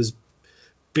it, he was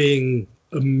being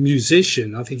a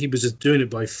musician. I think he was just doing it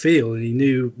by feel, and he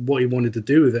knew what he wanted to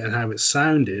do with it and how it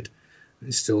sounded.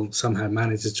 He still somehow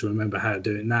manages to remember how to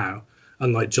do it now.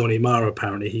 Unlike Johnny Marr,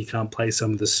 apparently, he can't play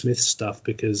some of the Smith stuff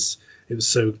because it was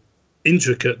so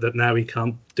intricate that now he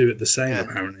can't do it the same,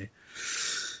 apparently.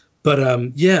 But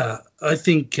I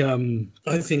think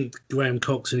Graham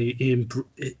Coxon he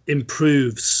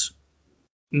improves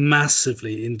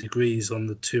massively in degrees on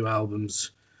the two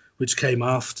albums which came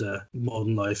after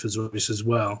Modern Life is Rubbish as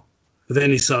well. But then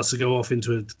he starts to go off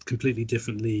into a completely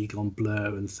different league on Blur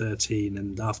and 13,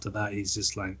 and after that he's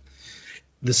just like,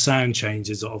 the sound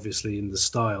changes obviously in the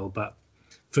style, but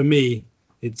for me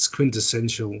it's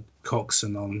quintessential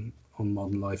Coxon on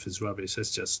Modern Life is Rubbish.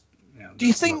 It's just do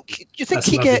you think he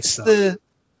gets the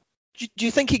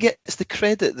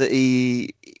credit that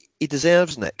he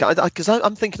deserves, Nick? Because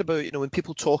I'm thinking about, when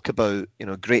people talk about,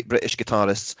 great British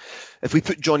guitarists, if we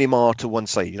put Johnny Marr to one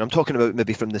side, I'm talking about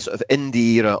maybe from the sort of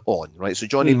indie era on, right? So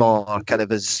Johnny Marr kind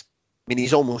of is,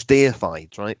 he's almost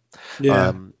deified, right?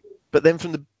 Yeah. But then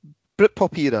from the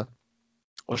Britpop era,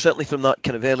 or certainly from that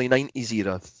kind of early 90s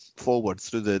era forward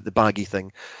through the baggy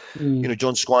thing,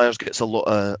 John Squires gets a lot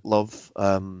of love.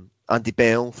 Andy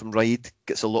Bell from Ride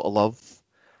gets a lot of love.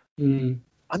 I'm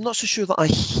not so sure that I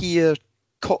hear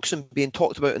Coxon being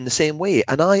talked about in the same way,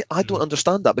 and I don't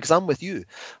understand that, because I'm with you.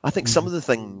 I think some of the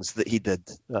things that he did,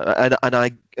 and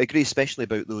I agree especially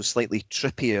about those slightly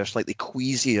trippier, slightly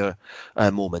queasier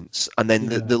moments, and then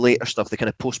the later stuff, the kind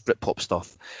of post-Britpop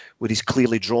stuff, where he's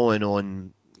clearly drawing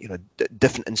on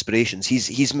different inspirations.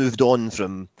 He's moved on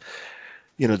from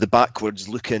the backwards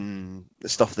looking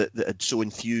stuff that had so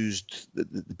infused the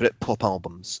Britpop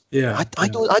albums. Yeah, I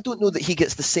don't know that he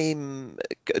gets the same.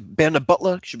 Bernard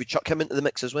Butler, should we chuck him into the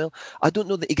mix as well? I don't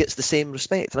know that he gets the same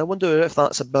respect, and I wonder if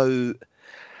that's about.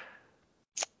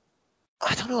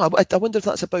 I don't know. I wonder if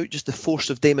that's about just the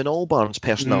force of Damon Albarn's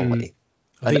personality,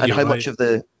 and how much of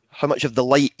the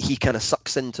light he kind of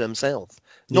sucks into himself.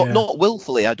 Not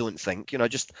willfully, I don't think. I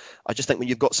just think when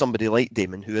you've got somebody like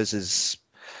Damon, who is as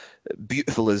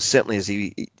beautiful as certainly as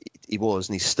he was,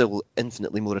 and he's still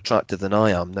infinitely more attractive than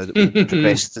I am now that we've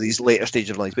progressed to these later stages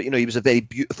of life. But he was a very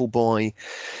beautiful boy.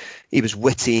 He was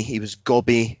witty. He was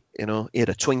gobby. He had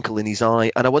a twinkle in his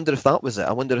eye, and I wonder if that was it.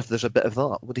 I wonder if there's a bit of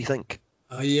that. What do you think?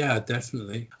 Yeah,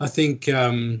 definitely. I think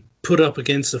put up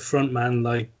against a frontman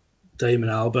like Damon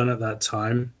Albarn at that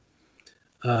time,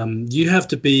 you have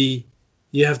to be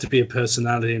a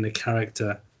personality and a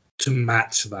character to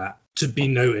match that, to be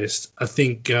noticed. I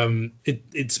think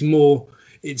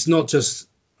it's not just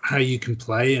how you can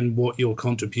play and what your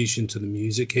contribution to the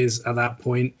music is at that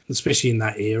point, especially in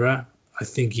that era. I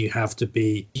think you have to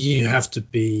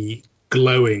be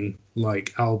glowing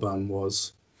like Albarn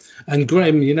was. And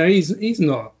Graham, he's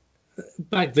not.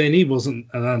 Back then, he wasn't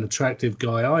an unattractive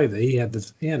guy either. He had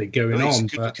it going on. He's a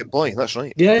good-looking boy. That's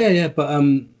right. Yeah. But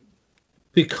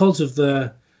because of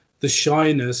the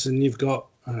shyness, and you've got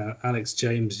Alex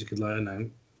James, you could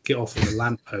get off on the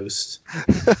lamppost.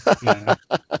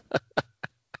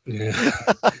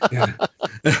 Yeah.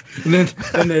 And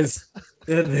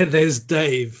then there's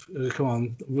Dave. Come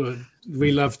on,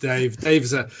 we love Dave.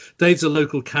 Dave's a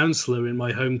local councillor in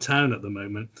my hometown at the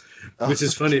moment, which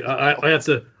is funny. I have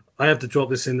to drop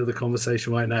this into the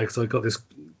conversation right now because I got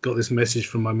this message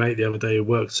from my mate the other day who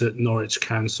works at Norwich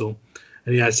Council,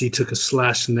 and he actually took a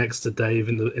slash next to Dave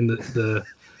in the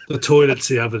toilets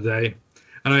the other day,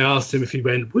 and I asked him if he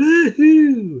went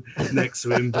woohoo next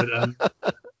to him,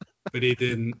 but he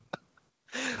didn't.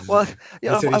 Well,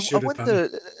 yeah, I wonder.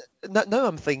 Now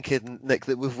I'm thinking, Nick,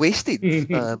 that we've wasted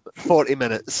 40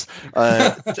 minutes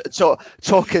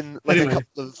talking like a Anyway,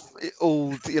 couple of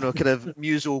old, kind of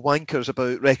muso wankers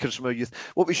about records from our youth.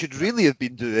 What we should really have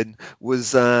been doing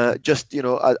was just,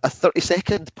 a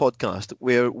 30-second podcast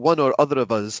where one or other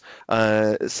of us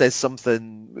says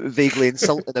something vaguely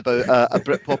insulting about a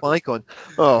Britpop icon.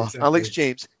 Oh, exactly. Alex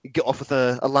James, get off with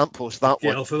a lamppost, that Get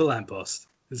one. off of a lamppost.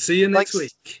 See you next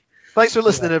week. Thanks for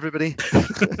listening, everybody.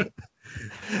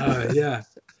 Yeah.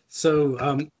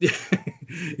 So,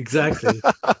 exactly.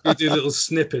 You do little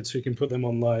snippets. We can put them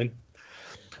online.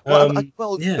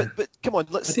 Yeah. But come on,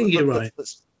 I think you're right.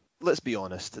 Let's be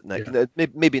honest, Nick. Yeah.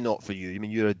 Maybe not for you. I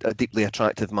mean, you're a deeply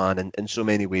attractive man in so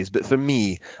many ways. But for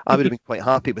me, I would have been quite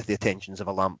happy with the attentions of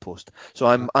a lamppost. So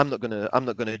I'm not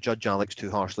gonna judge Alex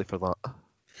too harshly for that.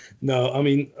 No, I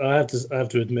mean, I have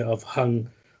to admit, I've hung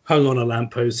on a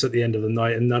lamppost at the end of the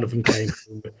night, and none of them came.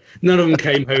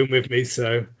 Home with me.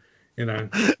 So, All right,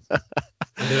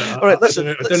 I don't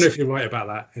know if you're right about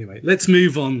that. Anyway, let's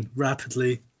move on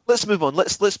rapidly. Let's move on.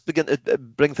 Let's begin to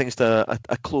bring things to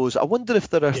a close. I wonder if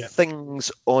there are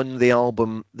things on the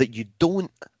album that you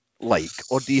don't like,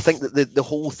 or do you think that the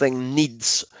whole thing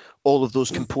needs all of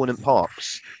those component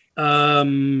parts? See,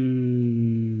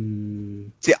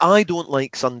 I don't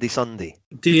like Sunday Sunday.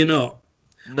 Do you not?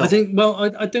 No. I think. Well,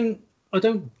 I don't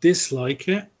dislike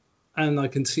it, and I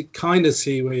can kind of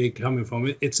see where you're coming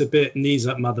from. It's a bit knees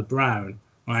up Mother Brown,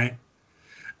 right?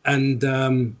 And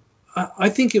I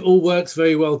think it all works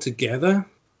very well together.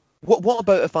 What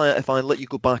about if I let you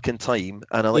go back in time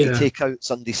and I let you take out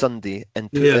Sunday Sunday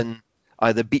and put in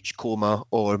either Beachcomber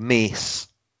or Mace?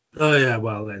 Oh yeah,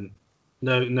 well then,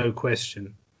 no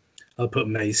question. I'll put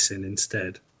Mace in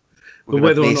instead. But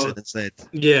whether or not,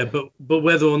 but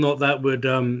whether or not that would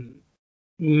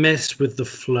mess with the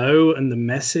flow and the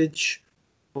message,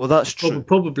 well, that's true.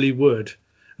 Probably would.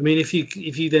 I mean, if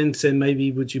you then said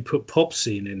maybe would you put Pop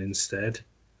Scene in instead?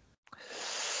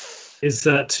 Is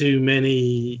that too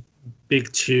many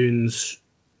big tunes?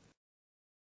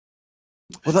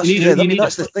 Well, that's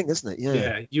that's the thing, isn't it?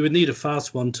 Yeah, you would need a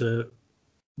fast one to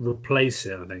replace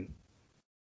it, I think.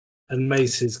 And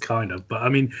Mace is kind of, but I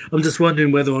mean, I'm just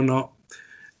wondering whether or not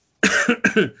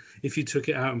if you took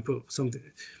it out and put something,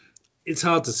 it's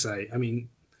hard to say. I mean,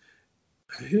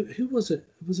 who was it?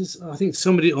 I think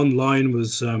somebody online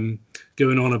was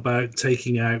going on about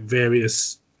taking out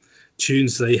various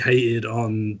tunes they hated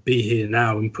on Be Here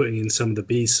Now and putting in some of the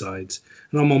B-sides,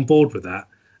 and I'm on board with that.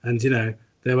 And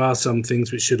there are some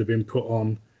things which should have been put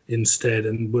on instead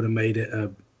and would have made it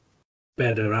a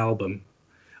better album.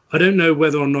 I don't know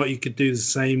whether or not you could do the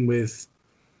same with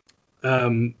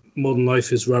Modern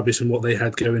Life is Rubbish and what they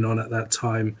had going on at that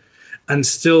time and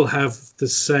still have the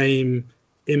same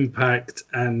impact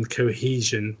and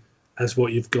cohesion as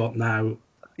what you've got now.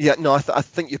 Yeah, no, I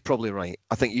think you're probably right.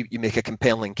 I think you make a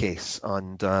compelling case,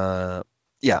 and I'm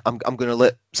going to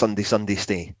let Sunday Sunday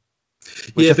stay,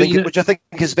 which I think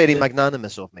is very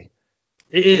magnanimous of me.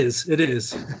 It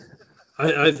is.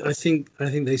 I think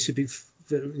they should be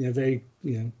very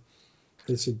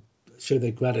they should show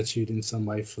their gratitude in some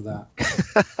way for that.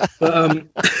 But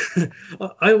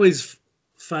I always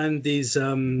found these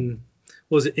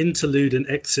interlude and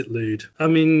exitlude. I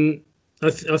mean,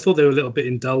 I thought they were a little bit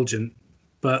indulgent,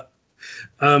 but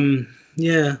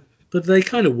but they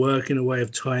kind of work in a way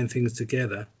of tying things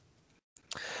together.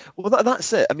 Well,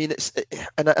 that's it. I mean,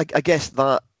 I guess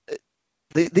that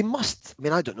they must. I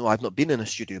mean, I don't know. I've not been in a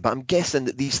studio, but I'm guessing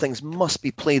that these things must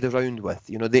be played around with.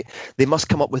 They must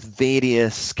come up with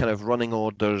various kind of running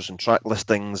orders and track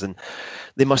listings, and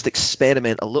they must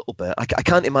experiment a little bit. I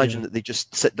can't imagine that they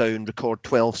just sit down, record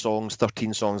 12 songs,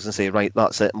 13 songs, and say, right,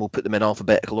 that's it, and we'll put them in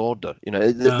alphabetical order.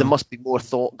 There must be more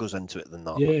thought goes into it than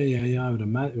that. Yeah. I would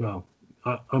imagine. Well,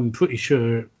 I'm pretty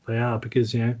sure they are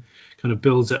because kind of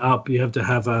builds it up. You have to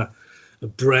have a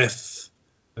breath.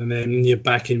 And then you're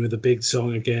back in with a big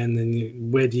song again.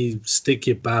 Then where do you stick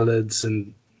your ballads,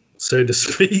 and so to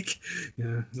speak?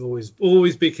 Yeah,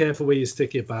 always be careful where you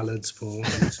stick your ballads, Paul.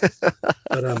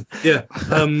 But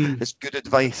it's good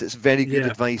advice. It's very good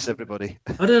advice, everybody.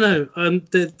 I don't know.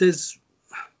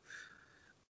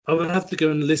 I would have to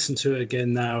go and listen to it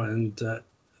again now and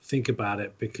think about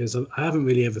it because I haven't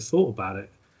really ever thought about it.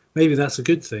 Maybe that's a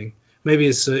good thing. Maybe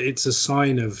it's a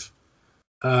sign of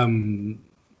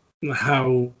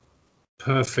how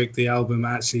perfect the album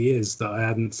actually is that I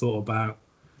hadn't thought about.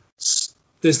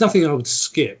 There's nothing I would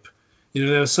skip.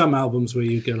 There are some albums where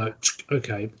you go like,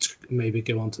 okay, maybe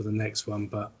go on to the next one,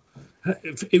 but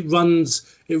it runs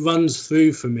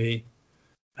through for me,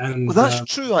 And Well, that's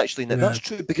true, actually, Nick. yeah, That's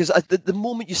true because the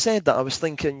moment you said that, I was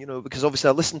thinking, because obviously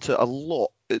I listened to it a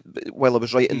lot while I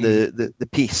was writing the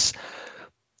piece,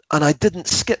 and I didn't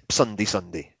skip Sunday,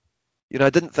 Sunday. I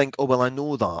didn't think, oh well, I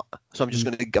know that, so I'm just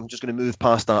going to move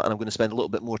past that, and I'm going to spend a little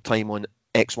bit more time on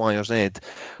X, Y, or Z.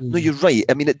 No, you're right.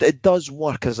 I mean, it does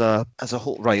work as a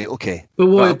whole. Right. Okay. But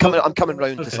why? Right, I'm coming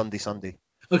round to Sunday, Sunday.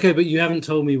 Okay, but you haven't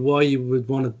told me why you would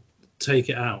want to take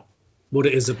it out. What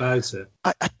it is about it.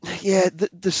 Yeah,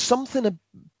 there's something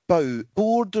about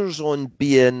borders on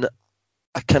being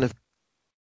a kind of.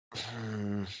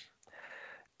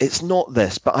 It's not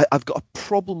this, but I've got a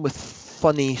problem with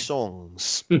funny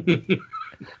songs. Okay,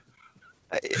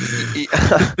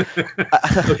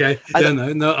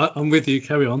 no, I'm with you.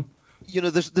 Carry on.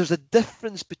 There's a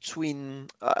difference between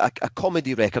a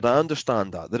comedy record. I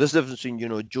understand that. There is a difference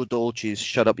between, Joe Dolce's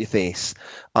 "Shut Up Your Face"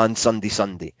 and "Sunday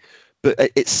Sunday," but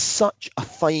it's such a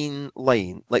fine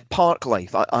line. Like Park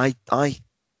Life, I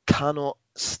cannot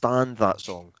stand that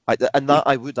song, and that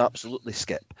I would absolutely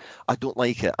skip. I don't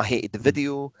like it. I hated the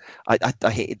video. I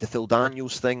hated the Phil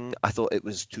Daniels thing. I thought it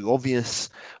was too obvious,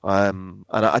 and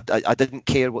I didn't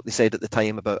care what they said at the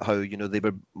time about how they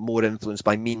were more influenced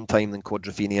by Meantime than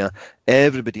Quadrophenia.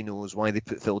 Everybody knows why they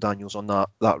put Phil Daniels on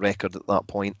that record at that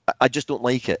point. I just don't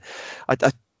like it.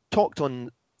 I talked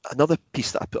on another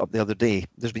piece that I put up the other day.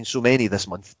 There's been so many this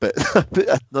month, but I put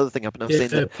another thing up, and I'm saying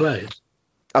fair that play.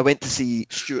 I went to see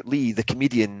Stuart Lee, the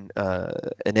comedian,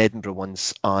 in Edinburgh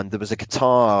once, and there was a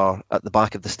guitar at the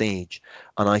back of the stage,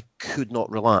 and I could not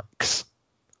relax.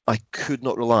 I could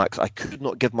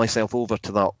not give myself over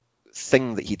to that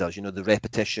thing that he does, the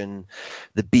repetition,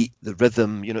 the beat, the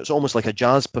rhythm. It's almost like a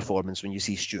jazz performance when you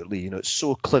see Stuart Lee. It's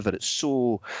so clever, it's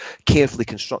so carefully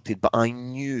constructed, but I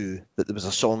knew that there was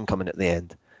a song coming at the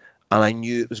end. And I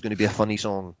knew it was going to be a funny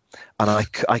song, and I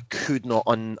could not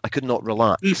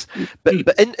relax.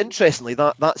 But interestingly,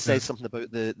 that says something about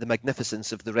the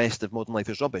magnificence of the rest of Modern Life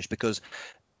is Rubbish, because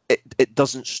it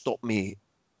doesn't stop me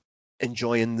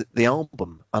enjoying the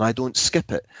album, and I don't skip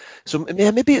it. So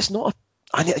maybe it's not.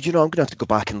 I'm going to have to go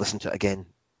back and listen to it again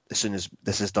as soon as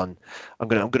this is done. I'm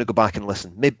going to go back and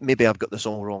listen. Maybe I've got this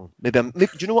all wrong. Maybe do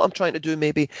you know what I'm trying to do?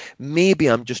 Maybe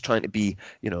I'm just trying to be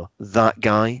that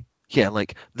guy. Yeah,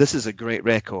 like, this is a great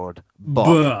record,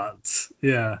 but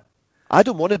yeah, I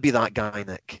don't want to be that guy,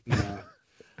 Nick. No.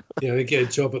 Yeah, we get a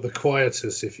job at the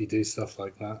Quietus if you do stuff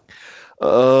like that.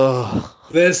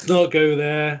 Let's not go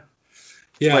there.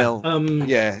 Yeah. Well,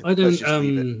 yeah. I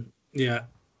don't. Yeah,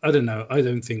 I don't know. I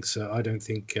don't think so. I don't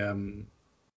think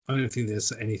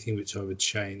there's anything which I would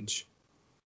change,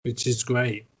 which is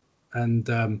great,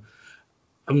 and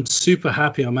I'm super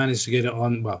happy I managed to get it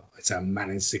on. Well, I say I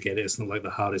managed to get it. It's not like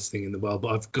the hardest thing in the world, but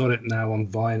I've got it now on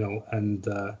vinyl, and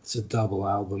it's a double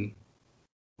album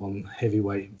on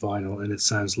heavyweight vinyl, and it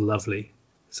sounds lovely.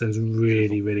 It sounds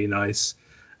really, really nice.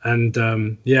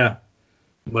 And yeah,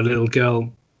 my little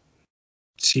girl,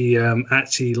 she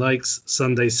actually likes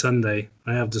Sunday Sunday,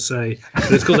 I have to say.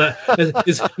 But it's got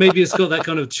that. Maybe it's got that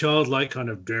kind of childlike kind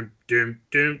of dum dum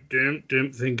dum dum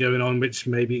dum thing going on, which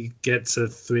maybe gets a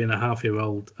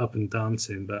 3.5-year-old up and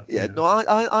dancing. But yeah, no,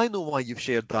 I know why you've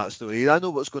shared that story. I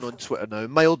know what's going on Twitter now.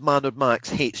 Mild mannered Max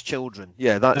hates children.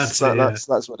 Yeah, that's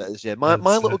what it is. Yeah, my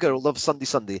little girl loves Sunday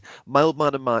Sunday. Mild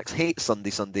mannered Max hates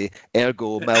Sunday Sunday.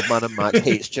 Ergo, mild mannered Max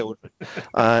hates children.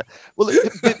 Well,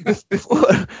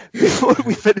 before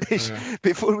we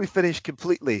finish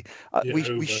completely,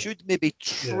 we should maybe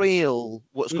trail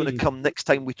what's going to come next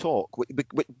time we talk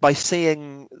by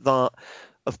saying that,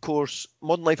 of course,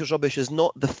 Modern Life is Rubbish is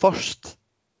not the first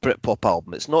Britpop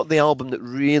album. It's not the album that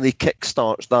really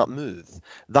kickstarts that move.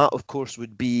 That, of course,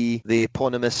 would be the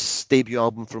eponymous debut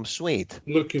album from Suede.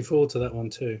 Looking forward to that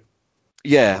one too.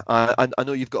 Yeah, I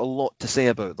know you've got a lot to say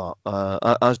about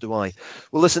that, as do I.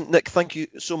 Well, listen, Nick, thank you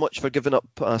so much for giving up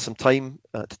some time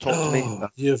to talk to me.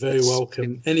 You're very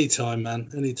welcome. Anytime, man.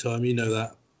 Anytime. You know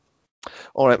that.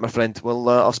 All right, my friend. Well,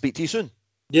 I'll speak to you soon.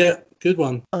 Yeah, good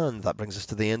one. And that brings us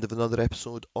to the end of another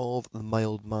episode of the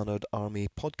Mild Mannered Army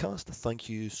podcast. Thank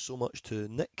you so much to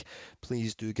Nick.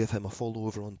 Please do give him a follow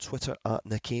over on Twitter at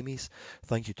Nick Amies.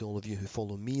 Thank you to all of you who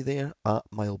follow me there at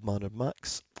Mild Mannered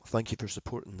Max. Thank you for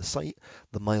supporting the site,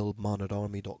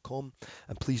 themildmanneredarmy.com.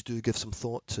 And please do give some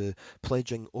thought to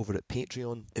pledging over at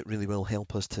Patreon. It really will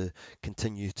help us to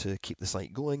continue to keep the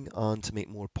site going and to make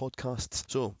more podcasts.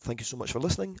 So thank you so much for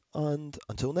listening, and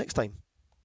until next time.